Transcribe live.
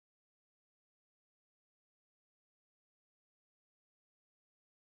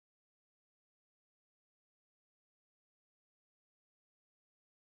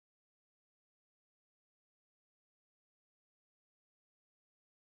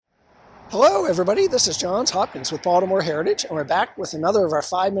Hello everybody, this is Johns Hopkins with Baltimore Heritage, and we're back with another of our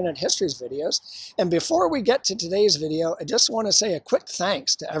 5-minute Histories videos. And before we get to today's video, I just want to say a quick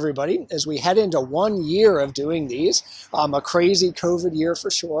thanks to everybody as we head into 1 year of doing these. A crazy COVID year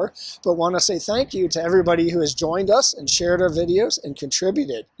for sure, but want to say thank you to everybody who has joined us and shared our videos and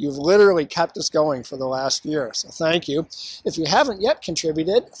contributed. You've literally kept us going for the last year, so thank you. If you haven't yet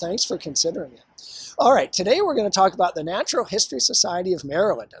contributed, thanks for considering it. All right, today we're going to talk about the Natural History Society of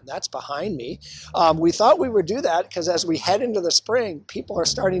Maryland, and that's behind me. We thought we would do that because as we head into the spring, people are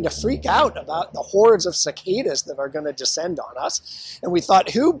starting to freak out about the hordes of cicadas that are going to descend on us. And we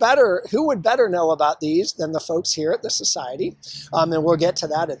thought, who would better know about these than the folks here at the Society? And we'll get to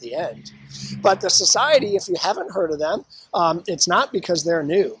that at the end. But the Society, if you haven't heard of them, it's not because they're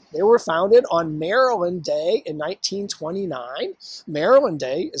new. They were founded on Maryland Day in 1929. Maryland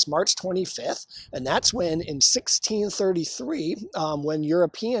Day is March 25th, and that's when in 1633, when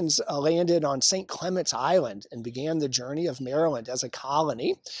Europeans landed on St. Clement's Island and began the journey of Maryland as a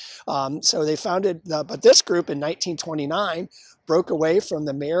colony. So they founded, but this group in 1929 broke away from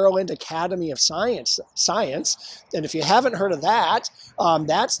the Maryland Academy of Science. And if you haven't heard of that,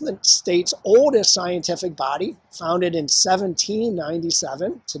 that's the state's oldest scientific body, founded in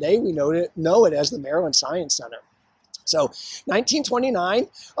 1797. Today we know it as the Maryland Science Center. So 1929,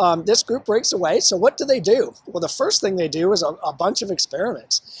 this group breaks away. So what do they do? Well, the first thing they do is a bunch of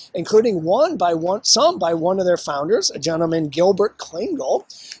experiments, including some by one of their founders, a gentleman, Gilbert Klingel,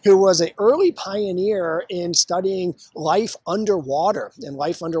 who was an early pioneer in studying life underwater in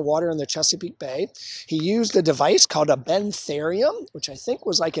the Chesapeake Bay. He used a device called a bentherium, which I think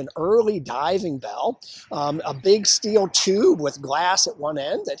was like an early diving bell, a big steel tube with glass at one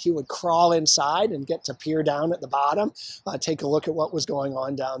end that he would crawl inside and get to peer down at the bottom. Take a look at what was going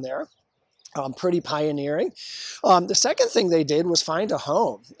on down there. Pretty pioneering. The second thing they did was find a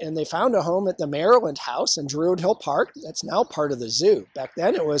home, and they found a home at the Maryland House in Druid Hill Park. That's now part of the zoo. Back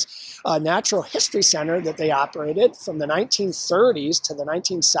then it was a natural history center that they operated from the 1930s to the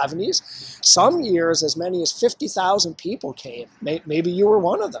 1970s. Some years as many as 50,000 people came. Maybe you were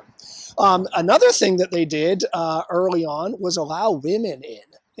one of them. Another thing that they did early on was allow women in.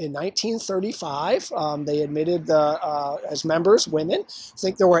 In 1935, they admitted as members women. I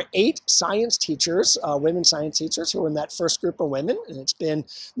think there were 8 science teachers, women science teachers, who were in that first group of women, and it's been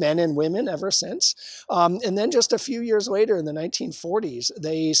men and women ever since. And then just a few years later, in the 1940s,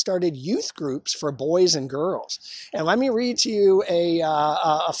 they started youth groups for boys and girls. And let me read to you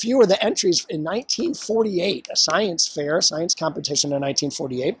a few of the entries in 1948, a science fair, science competition in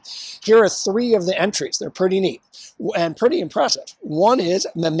 1948. Here are 3 of the entries. They're pretty neat and pretty impressive. One is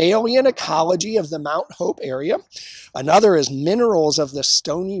Mammalian Ecology of the Mount Hope area. Another is Minerals of the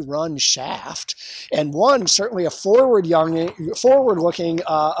Stony Run Shaft. And one, certainly a forward-looking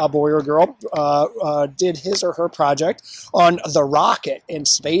boy or girl, did his or her project on the rocket and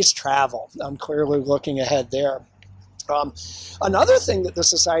space travel. I'm clearly looking ahead there. Another thing that the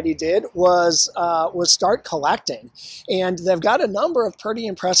Society did was start collecting, and they've got a number of pretty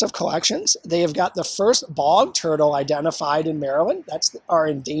impressive collections. They have got the first bog turtle identified in Maryland. That's our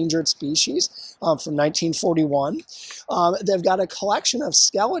endangered species from 1941. They've got a collection of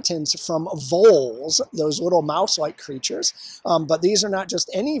skeletons from voles, those little mouse-like creatures, but these are not just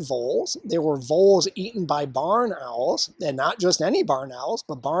any voles. They were voles eaten by barn owls, and not just any barn owls,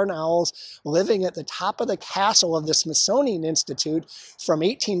 but barn owls living at the top of the castle of the Smithsonian Institute from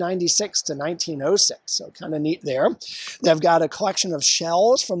 1896 to 1906, so kind of neat there. They've got a collection of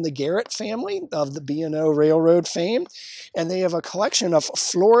shells from the Garrett family of the B&O Railroad fame, and they have a collection of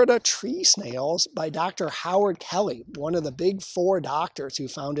Florida tree snails by Dr. Howard Kelly, one of the big 4 doctors who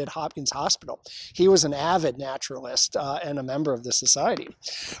founded Hopkins Hospital. He was an avid naturalist and a member of the Society.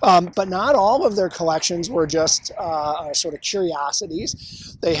 But not all of their collections were just sort of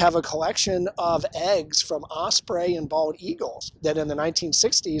curiosities. They have a collection of eggs from osprey and bald eagles that in the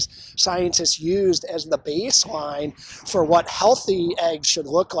 1960s scientists used as the baseline for what healthy eggs should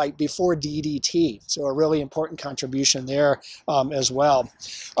look like before DDT. So a really important contribution there as well.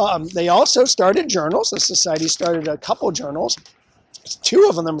 They also started journals. The Society started a couple journals. 2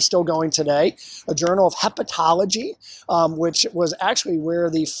 of them are still going today. A journal of hepatology, which was actually where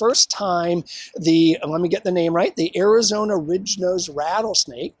the first time let me get the name right, the Arizona ridge-nosed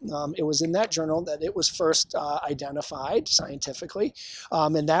rattlesnake, it was in that journal that it was first identified scientifically,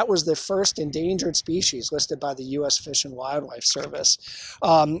 and that was the first endangered species listed by the U.S. Fish and Wildlife Service.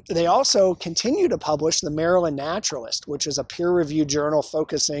 They also continue to publish the Maryland Naturalist, which is a peer-reviewed journal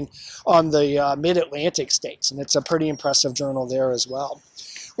focusing on the mid-Atlantic states, and it's a pretty impressive journal there as well.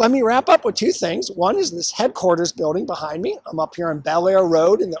 Let me wrap up with two things. One is this headquarters building behind me. I'm up here on Bel Air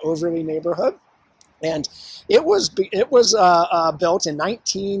Road in the Overley neighborhood. And it was built in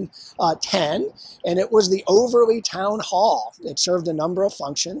 1910, and it was the Overley Town Hall. It served a number of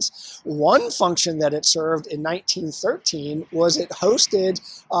functions. One function that it served in 1913 was it hosted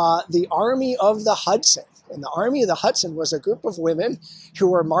the Army of the Hudson. And the Army of the Hudson was a group of women who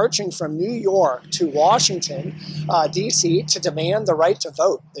were marching from New York to Washington, D.C. to demand the right to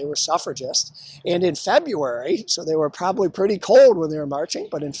vote. They were suffragists. And in February, so they were probably pretty cold when they were marching,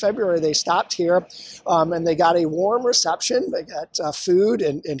 but in February they stopped here and they got a warm reception. They got food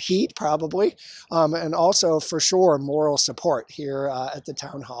and heat probably, and also for sure moral support here at the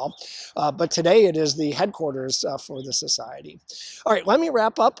town hall. But today it is the headquarters for the society. All right, let me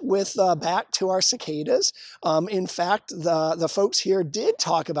wrap up with back to our cicadas. In fact, the folks here did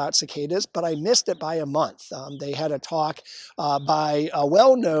talk about cicadas, but I missed it by a month. They had a talk by a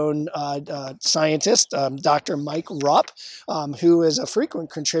well-known scientist, Dr. Mike Rupp, who is a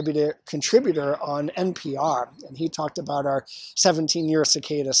frequent contributor on NPR. And he talked about our 17-year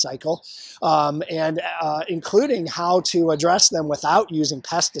cicada cycle, and including how to address them without using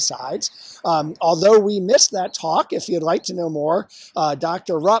pesticides. Although we missed that talk, if you'd like to know more,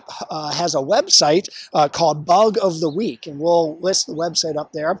 Dr. Rupp has a website called Bug of the Week, and we'll list the website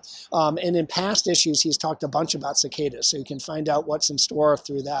up there. And in past issues, he's talked a bunch about cicadas, so you can find out what's in store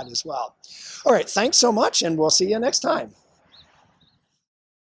through that as well. All right, thanks so much, and we'll see you next time.